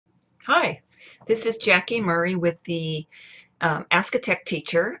Hi, this is Jackie Murray with the Ask a Tech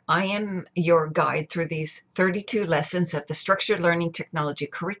Teacher. I am your guide through these 32 lessons of the Structured Learning Technology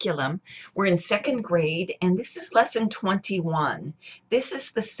curriculum. We're in second grade, and this is lesson 21. This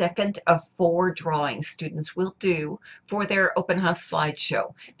is the second of 4 drawings students will do for their open house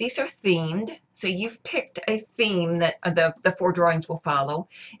slideshow. These are themed, so you've picked a theme that the 4 drawings will follow.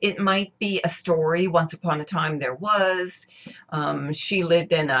 It might be a story. Once upon a time there was. She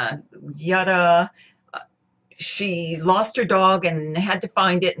lived in a yada. She lost her dog and had to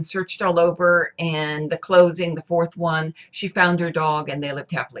find it and searched all over. And the closing, the 4th one, she found her dog and they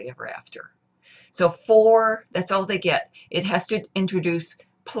lived happily ever after. So 4, that's all they get. It has to introduce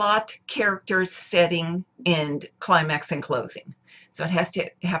plot, characters, setting, and climax and closing. So it has to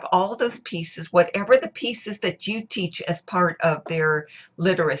have all those pieces. Whatever the pieces that you teach as part of their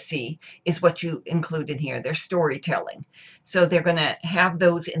literacy is what you include in here, their storytelling. So they're going to have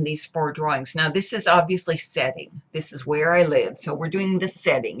those in these 4 drawings. Now, this is obviously setting. This is where I live. So we're doing the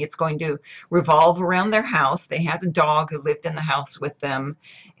setting. It's going to revolve around their house. They had a dog who lived in the house with them,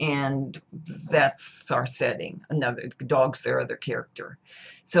 and that's our setting. Another dog's their other character.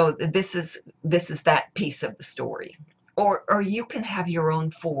 So this is that piece of the story. Or you can have your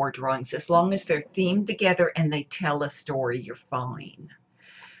own 4 drawings. As long as they're themed together and they tell a story, you're fine.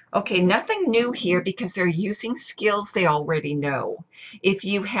 Okay, nothing new here because they're using skills they already know. If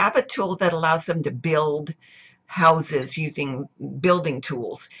you have a tool that allows them to build houses using building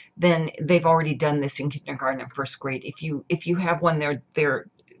tools, then they've already done this in kindergarten and first grade. If you have one they're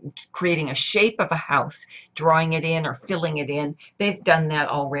creating a shape of a house, drawing it in or filling it in, they've done that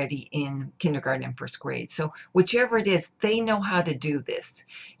already in kindergarten and first grade. So whichever it is, they know how to do this.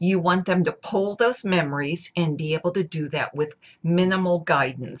 You want them to pull those memories and be able to do that with minimal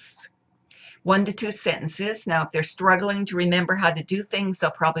guidance. 1 to 2 sentences. Now, if they're struggling to remember how to do things, they'll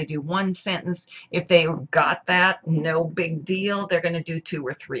probably do 1 sentence. If they got that, no big deal. They're going to do 2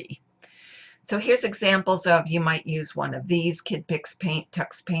 or 3. So here's examples of, you might use one of these, Kidpix Paint,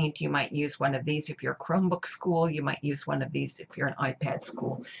 Tux Paint. You might use one of these if you're a Chromebook school. You might use one of these if you're an iPad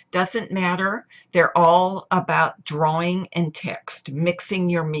school. Doesn't matter. They're all about drawing and text, mixing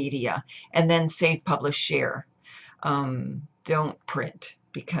your media, and then save, publish, share. Don't print,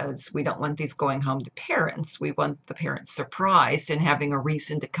 because we don't want these going home to parents. We want the parents surprised and having a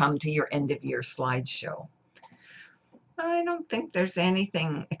reason to come to your end of year slideshow. I don't think there's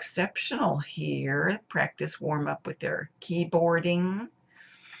anything exceptional here. Practice warm up with their keyboarding.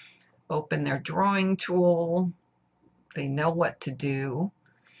 Open their drawing tool. They know what to do.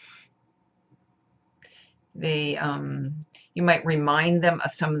 You might remind them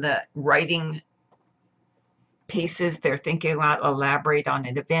of some of the writing pieces they're thinking about, elaborate on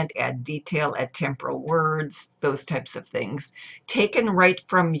an event, add detail, add temporal words, those types of things. Taken right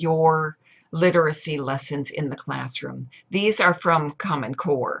from your literacy lessons in the classroom. These are from Common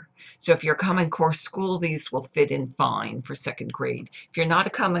Core. So if you're a Common Core school, these will fit in fine for second grade. If you're not a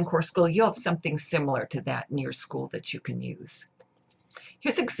Common Core school, you'll have something similar to that in your school that you can use.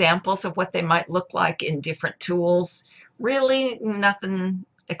 Here's examples of what they might look like in different tools. Really nothing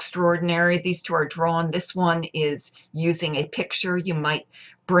extraordinary. These 2 are drawn. This one is using a picture. You might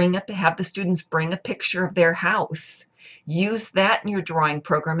have the students bring a picture of their house. Use that in your drawing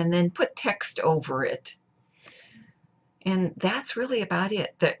program and then put text over it. And that's really about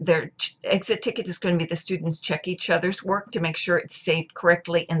it. Their exit ticket is going to be the students check each other's work to make sure it's saved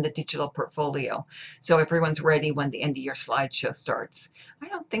correctly in the digital portfolio. So everyone's ready when the end of your slideshow starts. I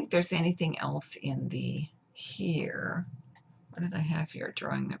don't think there's anything else in here. What did I have here?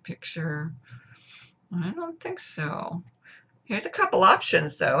 Drawing the picture. I don't think so. Here's a couple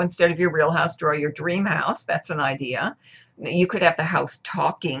options, though. Instead of your real house, draw your dream house. That's an idea. You could have the house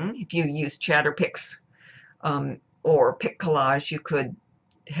talking. If you use Chatterpix or PicCollage, you could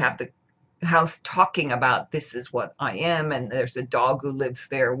have the house talking about, this is what I am, and there's a dog who lives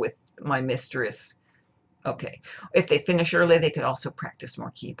there with my mistress. Okay. If they finish early, they could also practice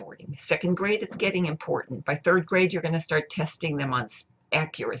more keyboarding. Second grade, it's getting important. By third grade, you're going to start testing them on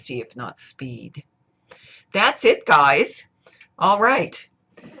accuracy, if not speed. That's it, guys. All right.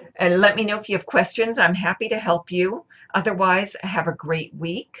 And let me know if you have questions. I'm happy to help you. Otherwise, have a great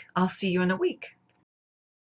week. I'll see you in a week.